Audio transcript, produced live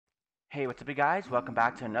Hey, what's up, you guys? Welcome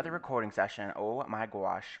back to another recording session. Oh my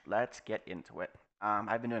gosh, let's get into it.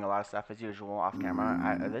 I've been doing a lot of stuff as usual off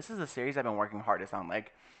camera. This is a series I've been working hardest on.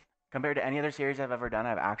 Like, compared to any other series I've ever done,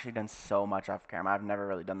 I've actually done so much off camera. I've never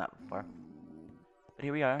really done that before. But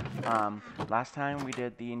here we are. Last time we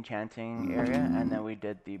did the enchanting area, and then we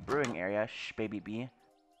did the brewing area. Shh, baby bee.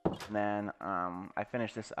 And then I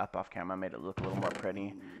finished this up off camera, made it look a little more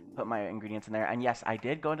pretty, put my ingredients in there. And yes, I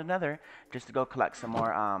did go into Nether just to go collect some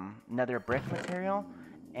more Nether brick material.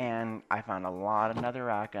 And I found a lot of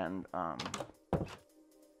Netherrack and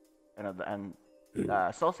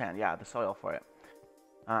soul sand, yeah, the soil for it.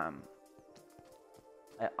 Um,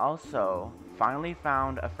 I also finally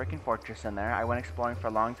found a freaking fortress in there. I went exploring for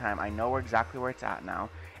a long time. I know exactly where it's at now.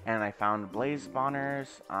 And I found blaze spawners.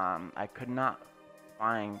 I could not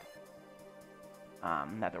find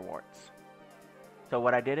nether warts. So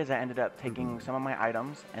what I did is I ended up taking some of my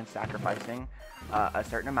items and sacrificing a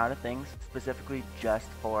certain amount of things, specifically just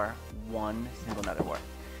for one single nether wart.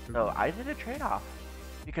 So I did a trade-off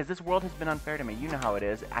because this world has been unfair to me. You know how it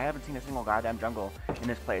is. I haven't seen a single goddamn jungle in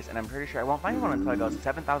this place, and I'm pretty sure I won't find one until I go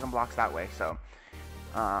 7,000 blocks that way. So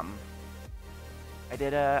I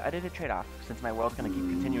did a trade-off since my world's gonna keep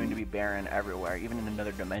continuing to be barren everywhere, even in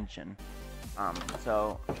another dimension.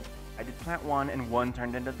 So I did plant one, and one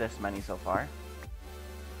turned into this many so far.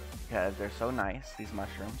 Because they're so nice, these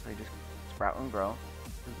mushrooms. They just sprout and grow.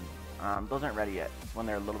 Those aren't ready yet. It's when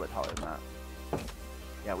they're a little bit taller than that.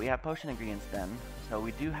 Yeah, we have potion ingredients then. So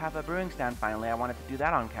we do have a brewing stand finally. I wanted to do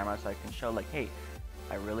that on camera so I can show like, hey,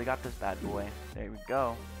 I really got this bad boy. There we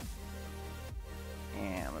go.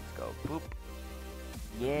 And let's go. Boop.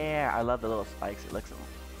 Yeah, I love the little spikes. It looks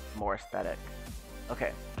more aesthetic.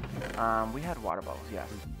 Okay. We had water bottles, yes.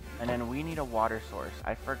 And then we need a water source.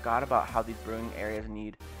 I forgot about how these brewing areas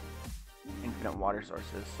need infinite water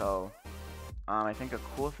sources. So, I think a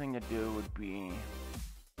cool thing to do would be,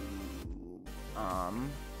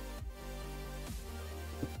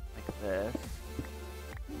 like this.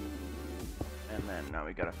 And then now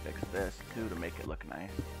we gotta fix this too to make it look nice.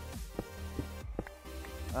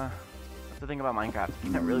 That's the thing about Minecraft.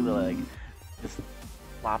 You can't really like just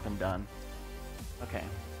flop and done. Okay.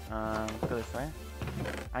 Let's go this way.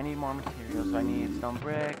 I need more materials, so I need stone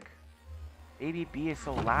brick. Baby bee is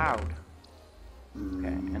so loud. Okay,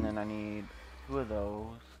 and then I need 2 of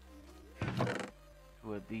those.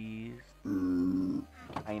 2 of these.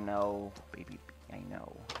 I know, baby bee, I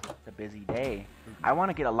know. It's a busy day. I want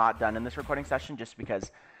to get a lot done in this recording session just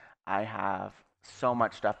because I have so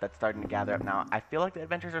much stuff that's starting to gather up now. I feel like the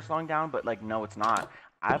adventures are slowing down, but like, no, it's not.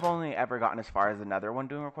 I've only ever gotten as far as another one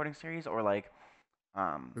doing recording series, or like,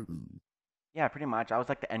 yeah, pretty much. I was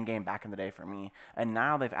like the end game back in the day for me. And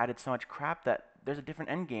now they've added so much crap that there's a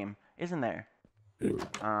different end game, isn't there?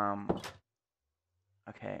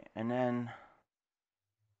 Okay, and then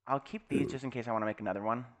I'll keep these just in case I want to make another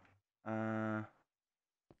one.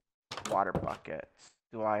 Water buckets.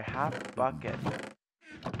 Do I have buckets?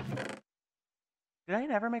 Did I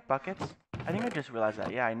never make buckets? I think I just realized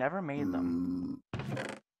that. Yeah, I never made them.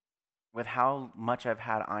 With how much I've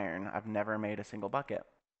had iron, I've never made a single bucket.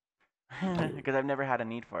 Because I've never had a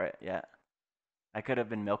need for it yet. I could have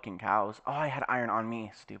been milking cows. Oh, I had iron on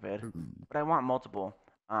me, stupid. But I want multiple.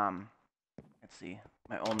 Let's see.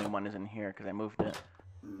 My only one is in here because I moved it.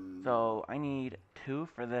 So I need 2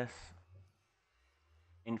 for this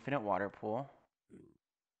infinite water pool.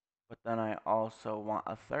 But then I also want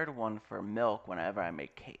a 3rd one for milk whenever I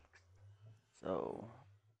make cakes. So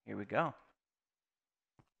here we go.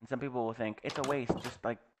 And some people will think it's a waste, just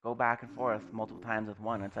like go back and forth multiple times with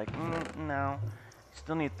one. It's like, no. You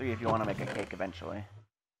still need 3 if you want to make a cake eventually.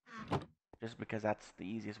 Just because that's the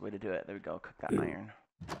easiest way to do it. There we go, cook that iron.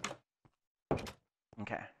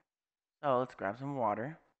 Okay. So let's grab some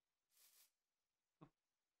water.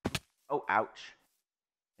 Oh, ouch.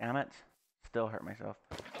 Damn it. Still hurt myself.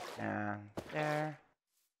 Down there.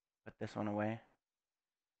 Put this one away.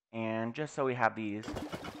 And just so we have these.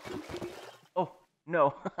 Oh,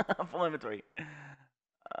 no. Full inventory.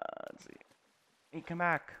 Let's see. Hey, come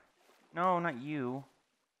back. No, not you.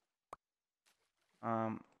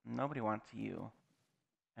 Nobody wants you.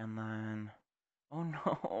 And then... Oh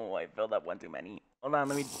no, I filled up one too many. Hold on,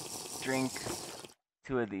 let me drink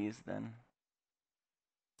 2 of these then.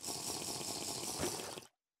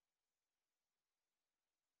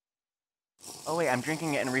 Oh wait, I'm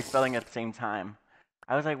drinking it and refilling at the same time.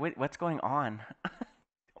 I was like, wait, what's going on?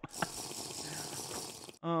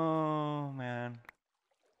 Oh man.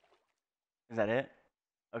 Is that it?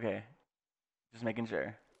 Okay. Just making sure.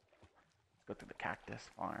 Let's go through the cactus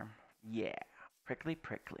farm. Yeah. Prickly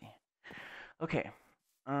prickly. Okay.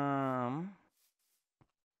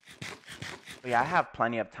 But yeah, I have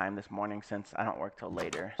plenty of time this morning since I don't work till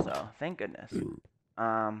later, so thank goodness.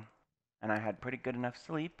 Um, and I had pretty good enough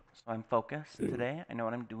sleep, so I'm focused today. I know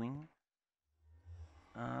what I'm doing.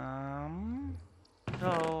 Um,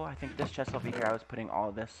 so I think this chest over here, I was putting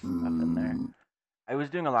all this stuff in there. I was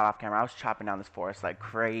doing a lot off camera. I was chopping down this forest like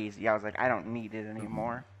crazy. I was like, I don't need it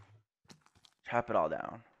anymore. Chop it all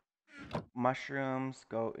down. Mushrooms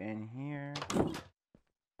go in here.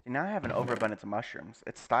 See, now I have an overabundance of mushrooms.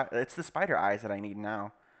 It's the spider eyes that I need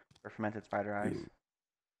now for fermented spider eyes.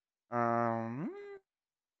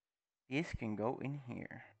 These can go in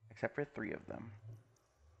here, except for 3 of them.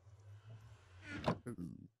 Let's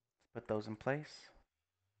put those in place.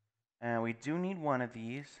 And we do need one of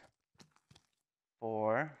these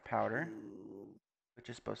for powder, which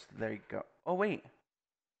is supposed to, there you go. Oh, wait.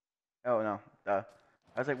 Oh, no, duh.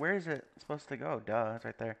 I was like, where is it supposed to go? Duh, it's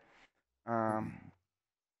right there.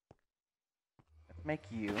 Let's make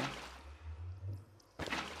you.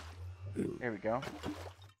 There we go.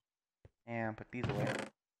 And put these away.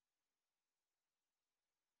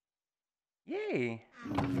 Yay!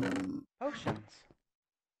 Potions.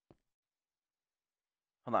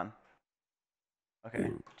 Hold on.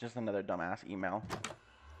 Okay, just another dumbass email.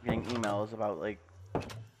 Getting emails about, like,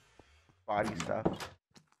 body stuff.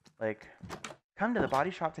 Like, come to the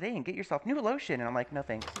body shop today and get yourself new lotion. And I'm like, no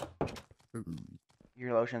thanks.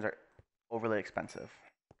 Your lotions are overly expensive.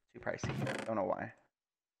 Too pricey. Don't know why.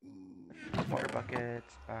 Water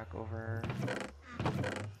buckets back over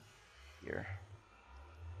here.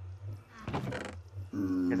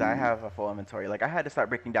 Because I have a full inventory. Like, I had to start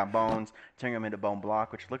breaking down bones, turning them into bone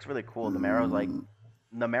block, which looks really cool. The marrow's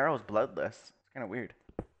bloodless. It's kind of weird.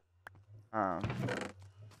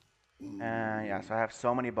 Yeah, so I have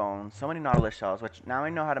so many bones, so many nautilus shells, which now I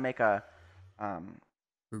know how to make a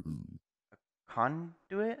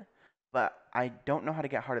conduit, but I don't know how to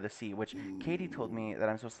get Heart of the Sea, which Katie told me that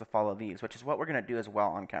I'm supposed to follow these, which is what we're going to do as well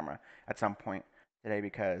on camera at some point today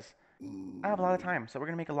because I have a lot of time, so we're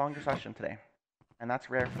going to make a longer session today, and that's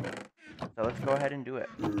rare for me. So let's go ahead and do it.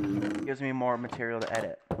 It gives me more material to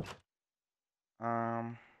edit.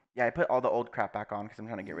 Yeah, I put all the old crap back on because I'm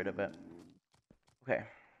trying to get rid of it. Okay.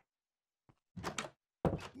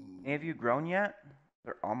 Any of you grown yet?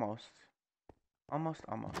 They're almost. Almost.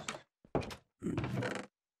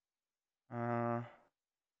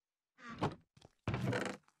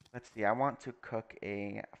 Let's see. I want to cook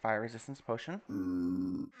a fire resistance potion.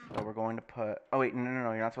 So we're going to put. Oh wait,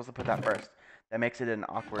 no. You're not supposed to put that first. That makes it an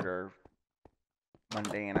awkward or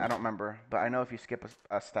mundane. I don't remember, but I know if you skip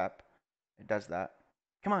a step, it does that.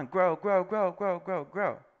 Come on, grow.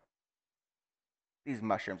 These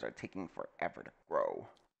mushrooms are taking forever to grow.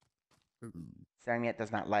 Sarmiet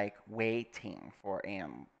does not like waiting for a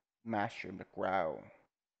mushroom to grow.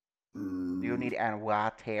 Do you need a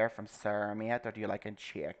water from Sarmiet, or do you like a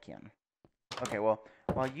chicken? Okay, well,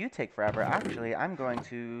 while you take forever, actually, I'm going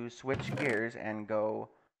to switch gears and go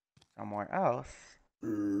somewhere else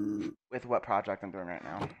with what project I'm doing right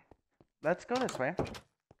now. Let's go this way.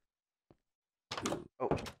 Oh,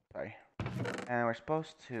 sorry. And we're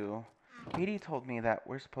supposed to... Katie told me that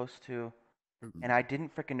we're supposed to... And I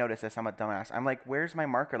didn't freaking notice this. I'm a dumbass. I'm like, where's my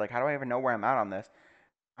marker? Like, how do I even know where I'm at on this?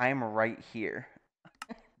 I'm right here.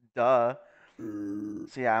 Duh.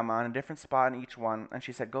 So yeah, I'm on a different spot in each one. And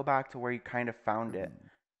she said, go back to where you kind of found it.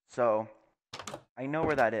 So, I know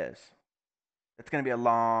where that is. It's going to be a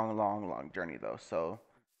long journey, though. So,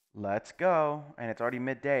 let's go. And it's already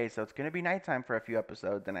midday, so it's going to be nighttime for a few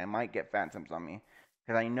episodes. And I might get phantoms on me.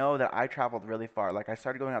 Because I know that I traveled really far. Like, I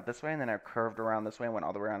started going out this way, and then I curved around this way and went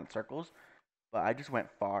all the way around in circles. But I just went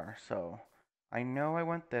far, so I know I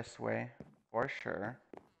went this way for sure.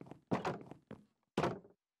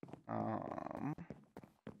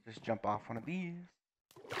 Just jump off one of these.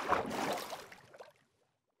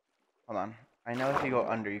 Hold on. I know if you go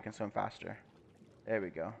under, you can swim faster. There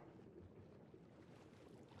we go.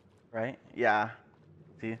 Right? Yeah.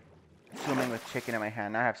 See? Swimming with chicken in my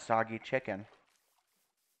hand. Now I have soggy chicken.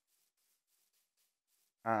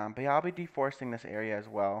 But yeah, I'll be deforesting this area as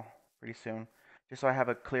well pretty soon. Just so I have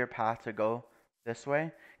a clear path to go this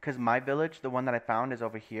way. Because my village, the one that I found, is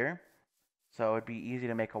over here. So it'd be easy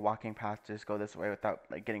to make a walking path to just go this way without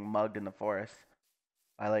like getting mugged in the forest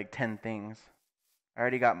by like 10 things. I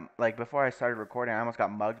already got, like, before I started recording, I almost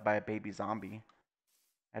got mugged by a baby zombie.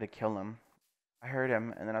 I had to kill him. I heard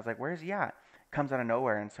him, and then I was like, where's he at? Comes out of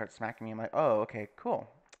nowhere and starts smacking me. I'm like, oh, okay, cool.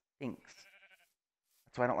 Thanks.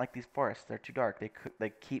 That's why I don't like these forests. They're too dark. They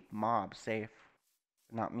keep mobs safe,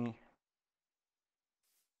 but not me.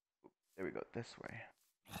 There we go, this way.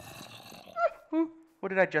 What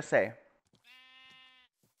did I just say?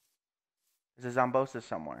 There's a Zombosa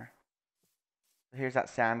somewhere. Here's that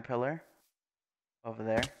sand pillar over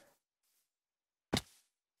there.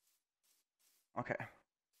 Okay.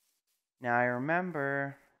 Now I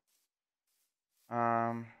remember.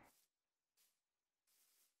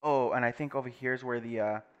 Oh, and I think over here's where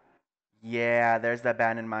the yeah, there's the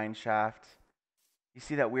abandoned mine shaft. You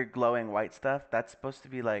see that weird glowing white stuff? That's supposed to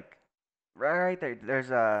be like right there. There's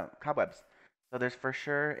cobwebs. So there's for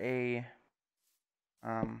sure a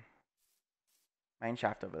um mine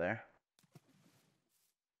shaft over there.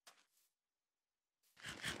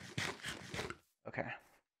 Okay.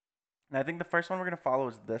 And I think the first one we're gonna follow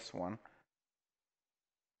is this one.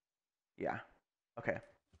 Yeah. Okay.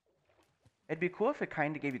 It'd be cool if it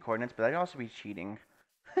kind of gave you coordinates, but that'd also be cheating.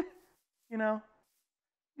 You know?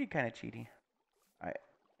 It'd be kind of cheaty. Alright.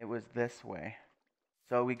 It was this way.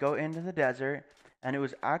 So we go into the desert, and it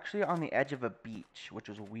was actually on the edge of a beach, which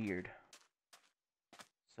was weird.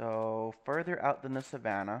 So further out than the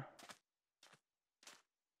savannah.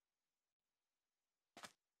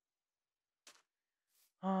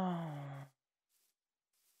 Oh.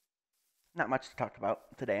 Not much to talk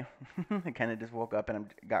about today. I kind of just woke up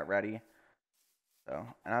and got ready. So,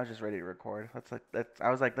 and I was just ready to record. I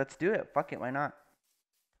was like, let's do it. Fuck it, why not?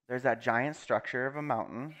 There's that giant structure of a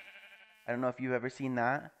mountain. I don't know if you've ever seen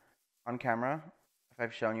that on camera, if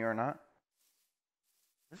I've shown you or not.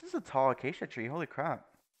 This is a tall acacia tree. Holy crap.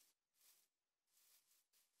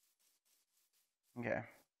 Okay.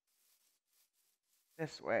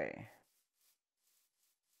 This way.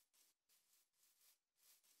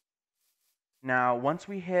 Now, once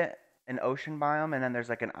we hit an ocean biome and then there's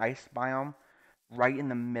like an ice biome right in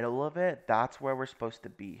the middle of it, that's where we're supposed to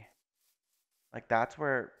be. Like, that's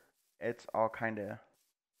where it's all kind of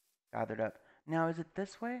gathered up. Now, is it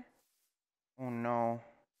this way? Oh, no.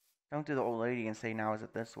 Don't do the old lady and say, now is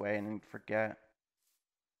it this way, and then forget.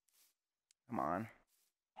 Come on.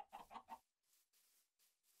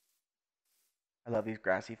 I love these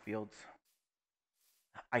grassy fields.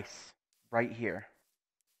 Ice. Right here.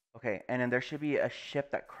 Okay, and then there should be a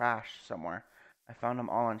ship that crashed somewhere. I found them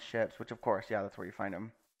all on ships, which of course, yeah, that's where you find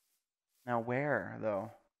them. Now where,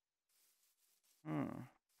 though?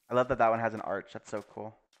 I love that that one has an arch. That's so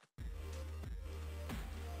cool.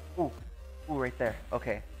 Ooh. Ooh, right there.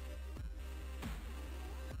 Okay.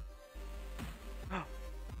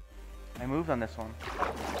 I moved on this one.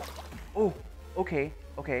 Oh, okay.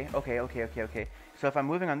 Okay, okay, okay, okay, okay. So if I'm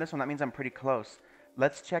moving on this one, that means I'm pretty close.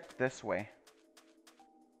 Let's check this way.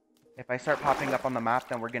 If I start popping up on the map,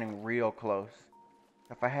 then we're getting real close.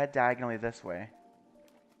 If I head diagonally this way,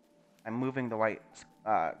 I'm moving the white,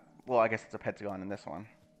 well, I guess it's a pentagon in this one.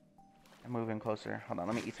 I'm moving closer. Hold on,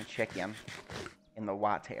 let me eat some chicken in the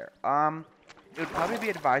water. It would probably be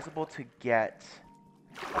advisable to get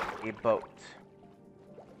a boat.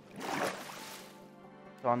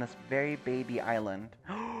 So on this very baby island,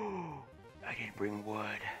 I can bring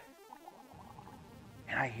wood.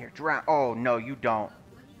 And I hear drown. Oh, no, you don't.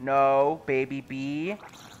 No, baby bee.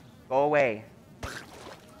 Go away.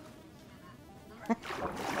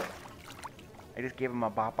 I just gave him a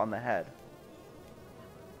bop on the head.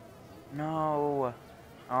 No.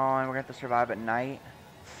 Oh, and we're going to have to survive at night.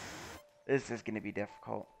 This is going to be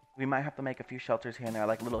difficult. We might have to make a few shelters here and there,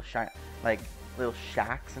 like little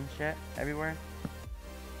shacks and shit everywhere.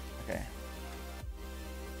 Okay.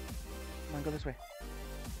 Come on, go this way.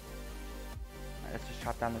 Alright, let's just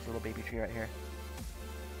chop down this little baby tree right here.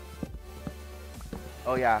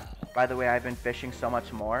 Oh yeah, by the way, I've been fishing so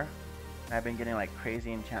much more. And I've been getting like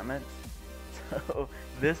crazy enchantments. So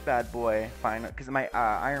this bad boy, because my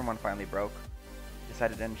iron one finally broke.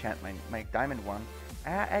 Decided to enchant my diamond one.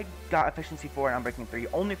 I got efficiency 4 and unbreaking 3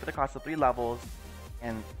 only for the cost of 3 levels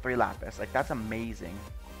and 3 lapis. Like, that's amazing.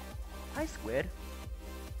 Hi, squid.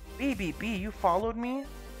 BBB, you followed me?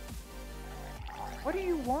 What do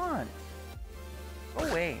you want? Go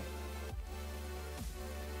away.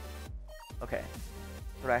 Okay.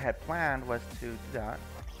 What I had planned was to do that.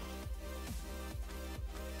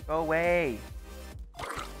 Go away.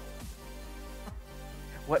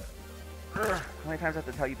 What? How many times do I have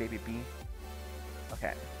to tell you, baby B?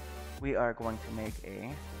 Okay. We are going to make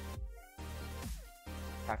a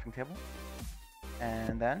crafting table.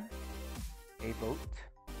 And then a boat.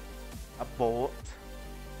 A bolt.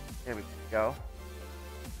 There we go.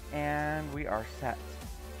 And we are set.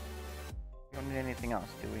 We don't need anything else,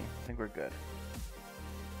 do we? I think we're good.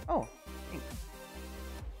 Oh, thanks.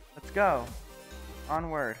 Let's go.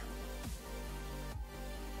 Onward.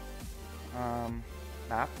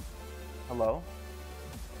 Map. Hello.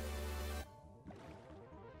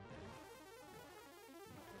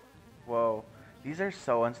 Whoa. These are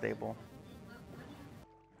so unstable.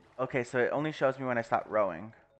 Okay, so it only shows me when I stop rowing.